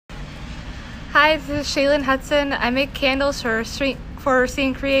Hi, this is Shaylin Hudson. I make candles for Scene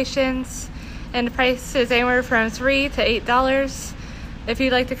Creations, and the price is anywhere from $3 to $8. If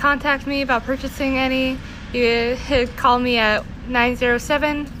you'd like to contact me about purchasing any, you could call me at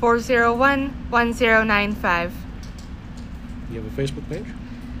 907-401-1095. You have a Facebook page?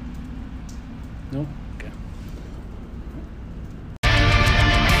 No? Okay.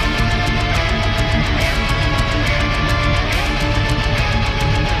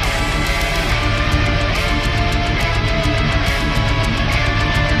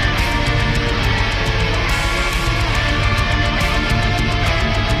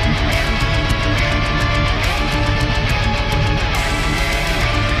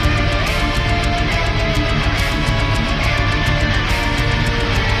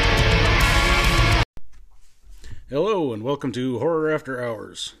 Hello and welcome to Horror After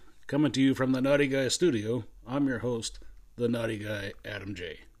Hours. Coming to you from the Naughty Guy studio, I'm your host, the Naughty Guy, Adam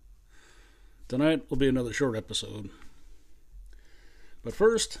J. Tonight will be another short episode. But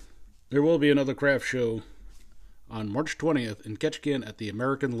first, there will be another craft show on March 20th in Ketchikan at the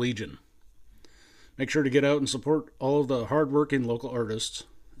American Legion. Make sure to get out and support all of the hard-working local artists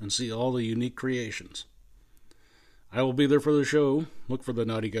and see all the unique creations. I will be there for the show. Look for the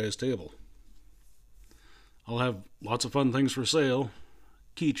Naughty Guy's table. I'll have lots of fun things for sale: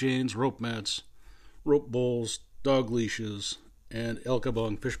 keychains, rope mats, rope bowls, dog leashes, and El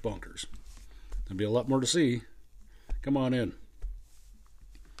Kabong fish bunkers. There'll be a lot more to see. Come on in.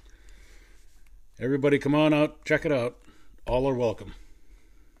 Everybody come on out, check it out. All are welcome.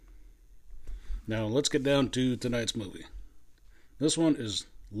 Now let's get down to tonight's movie. This one is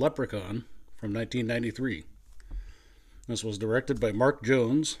Leprechaun from 1993. This was directed by Mark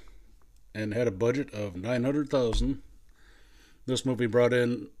Jones and had a budget of $900,000. This movie brought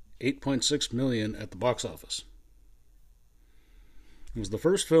in $8.6 million at the box office. It was the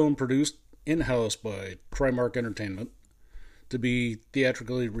first film produced in-house by Trimark Entertainment to be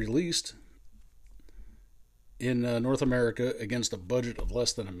theatrically released in North America against a budget of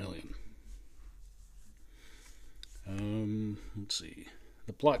less than $1 million. Let's see.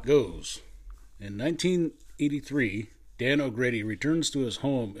 The plot goes: in 1983, Dan O'Grady returns to his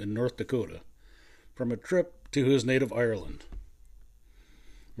home in North Dakota from a trip to his native Ireland,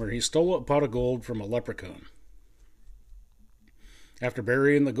 where he stole a pot of gold from a leprechaun. After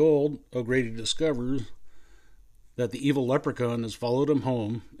burying the gold, O'Grady discovers that the evil leprechaun has followed him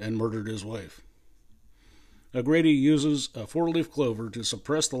home and murdered his wife. O'Grady uses a four-leaf clover to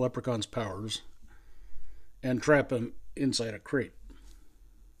suppress the leprechaun's powers and trap him inside a crate.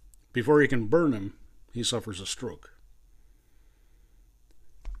 Before he can burn him, he suffers a stroke.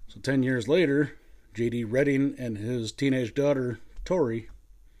 So 10 years later, J.D. Redding and his teenage daughter, Tori,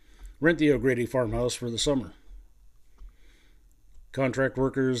 rent the O'Grady farmhouse for the summer. Contract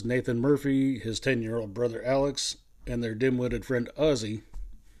workers Nathan Murphy, his 10-year-old brother Alex, and their dim-witted friend Ozzy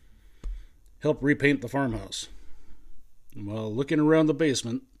help repaint the farmhouse. While looking around the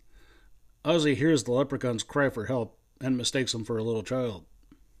basement, Ozzy hears the leprechaun's cry for help and mistakes him for a little child.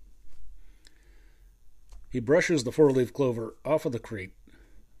 He brushes the four-leaf clover off of the crate,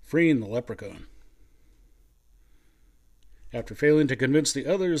 freeing the leprechaun. After failing to convince the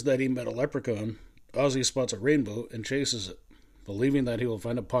others that he met a leprechaun, Ozzy spots a rainbow and chases it, believing that he will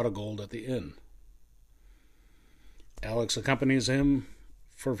find a pot of gold at the inn. Alex accompanies him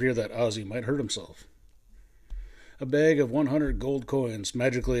for fear that Ozzy might hurt himself. A bag of 100 gold coins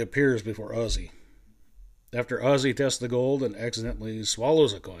magically appears before Ozzy. After Ozzy tests the gold and accidentally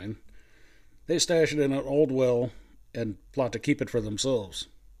swallows a coin, they stash it in an old well and plot to keep it for themselves,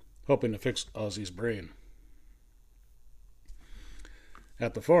 hoping to fix Ozzy's brain.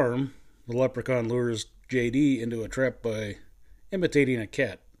 At the farm, the leprechaun lures J.D. into a trap by imitating a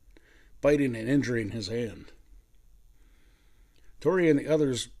cat, biting and injuring his hand. Tori and the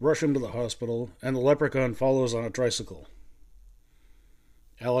others rush him to the hospital, and the leprechaun follows on a tricycle.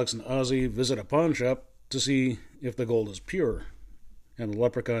 Alex and Ozzy visit a pawn shop to see if the gold is pure, and the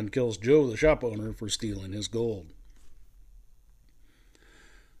leprechaun kills Joe, the shop owner, for stealing his gold.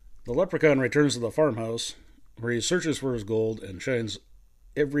 The leprechaun returns to the farmhouse, where he searches for his gold and shines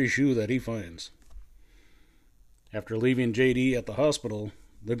every shoe that he finds. After leaving J.D. at the hospital,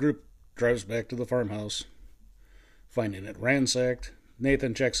 the group drives back to the farmhouse. Finding it ransacked,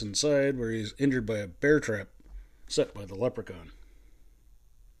 Nathan checks inside, where he's injured by a bear trap set by the leprechaun.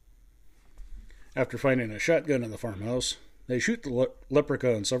 After finding a shotgun in the farmhouse, they shoot the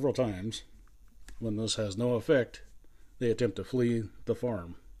leprechaun several times. When this has no effect, they attempt to flee the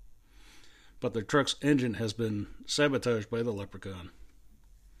farm. But their truck's engine has been sabotaged by the leprechaun.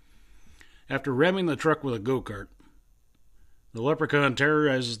 After ramming the truck with a go-kart, the leprechaun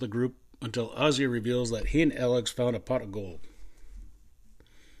terrorizes the group until Ozzy reveals that he and Alex found a pot of gold.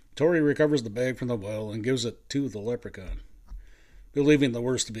 Tori recovers the bag from the well and gives it to the leprechaun, believing the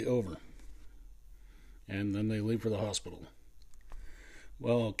worst to be over. And then they leave for the hospital.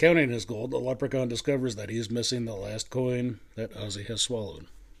 While counting his gold, the leprechaun discovers that he's missing the last coin that Ozzy has swallowed.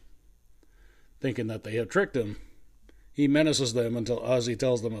 Thinking that they have tricked him, he menaces them until Ozzy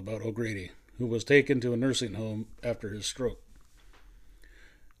tells them about O'Grady, who was taken to a nursing home after his stroke.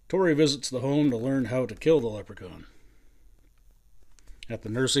 Tori visits the home to learn how to kill the leprechaun. At the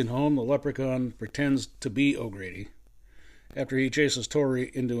nursing home, the leprechaun pretends to be O'Grady after he chases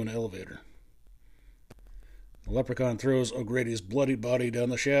Tori into an elevator. The leprechaun throws O'Grady's bloody body down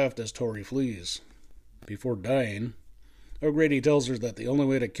the shaft as Tori flees. Before dying, O'Grady tells her that the only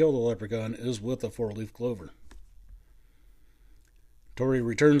way to kill the leprechaun is with a 4-leaf clover. Tori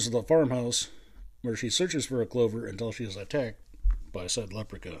returns to the farmhouse, where she searches for a clover until she is attacked by said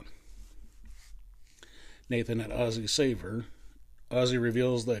leprechaun. Nathan and Ozzy save her. Ozzy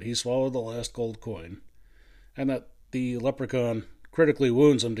reveals that he swallowed the last gold coin, and that the leprechaun critically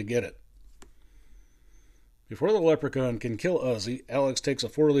wounds him to get it. Before the leprechaun can kill Ozzy, Alex takes a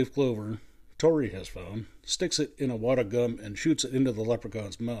 4-leaf clover Tori has found, sticks it in a wad of gum, and shoots it into the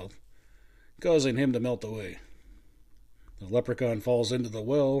leprechaun's mouth, causing him to melt away. The leprechaun falls into the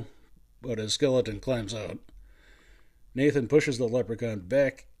well, but his skeleton climbs out. Nathan pushes the leprechaun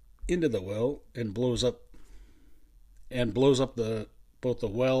back into the well and blows up both the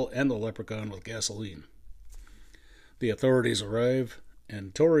well and the leprechaun with gasoline. The authorities arrive,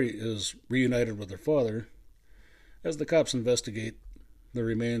 and Tori is reunited with her father as the cops investigate the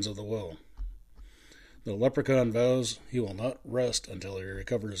remains of the well. The leprechaun vows he will not rest until he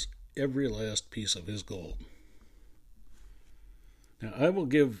recovers every last piece of his gold. Now, I will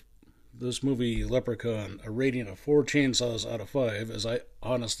give this movie Leprechaun a rating of 4 chainsaws out of 5, as I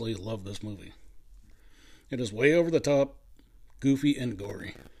honestly love this movie. It is way over the top, goofy, and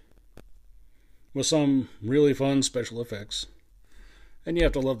gory, with some really fun special effects. And you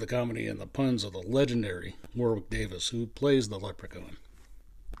have to love the comedy and the puns of the legendary Warwick Davis, who plays the Leprechaun.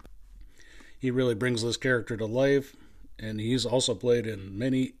 He really brings this character to life, and he's also played in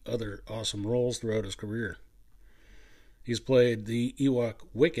many other awesome roles throughout his career. He's played the Ewok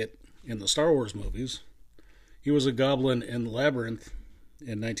Wicket in the Star Wars movies. He was a goblin in Labyrinth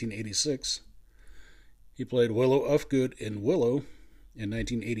in 1986. He played Willow Ufgood in Willow in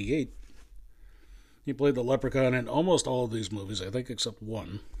 1988. He played the Leprechaun in almost all of these movies, I think, except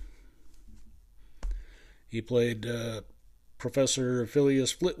one. He played Professor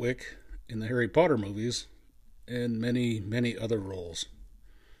Phileas Flitwick in the Harry Potter movies and many, many other roles.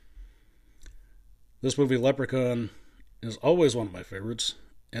 This movie, Leprechaun, is always one of my favorites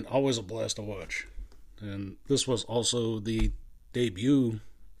and always a blast to watch. And this was also the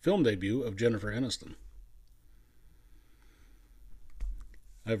film debut of Jennifer Aniston.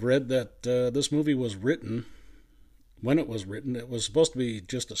 I've read that this movie was written, when it was written, it was supposed to be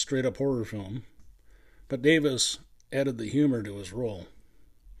just a straight-up horror film, but Davis added the humor to his role.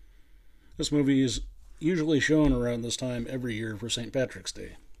 This movie is usually shown around this time every year for St. Patrick's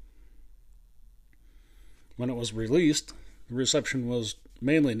Day. When it was released, the reception was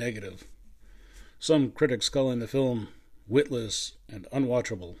mainly negative, some critics calling the film witless and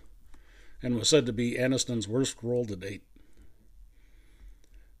unwatchable, and was said to be Aniston's worst role to date.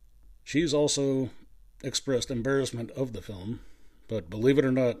 She's also expressed embarrassment of the film, but believe it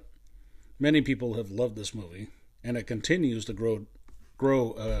or not, many people have loved this movie, and it continues to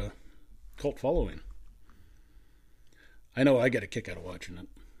grow a cult following. I know I get a kick out of watching it.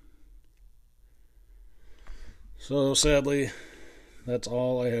 So sadly, that's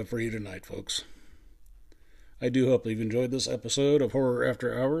all I have for you tonight, folks. I do hope you've enjoyed this episode of Horror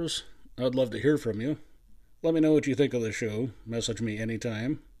After Hours. I'd love to hear from you. Let me know what you think of the show. Message me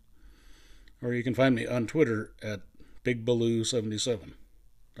anytime. Or you can find me on Twitter at BigBaloo77.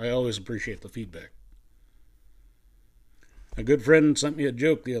 I always appreciate the feedback. A good friend sent me a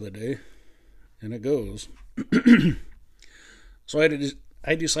joke the other day, and it goes, So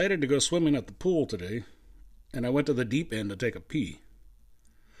I decided to go swimming at the pool today, and I went to the deep end to take a pee.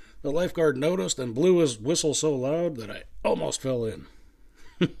 The lifeguard noticed and blew his whistle so loud that I almost fell in.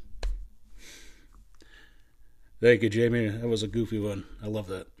 Thank you, Jamie. That was a goofy one. I love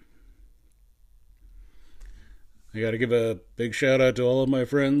that. I got to give a big shout out to all of my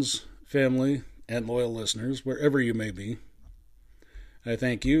friends, family, and loyal listeners, wherever you may be. I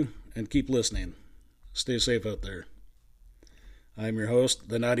thank you, and keep listening. Stay safe out there. I'm your host,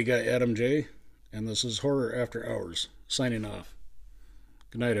 the Naughty Guy Adam J., and this is Horror After Hours, signing off.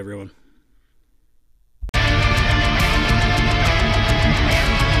 Good night, everyone.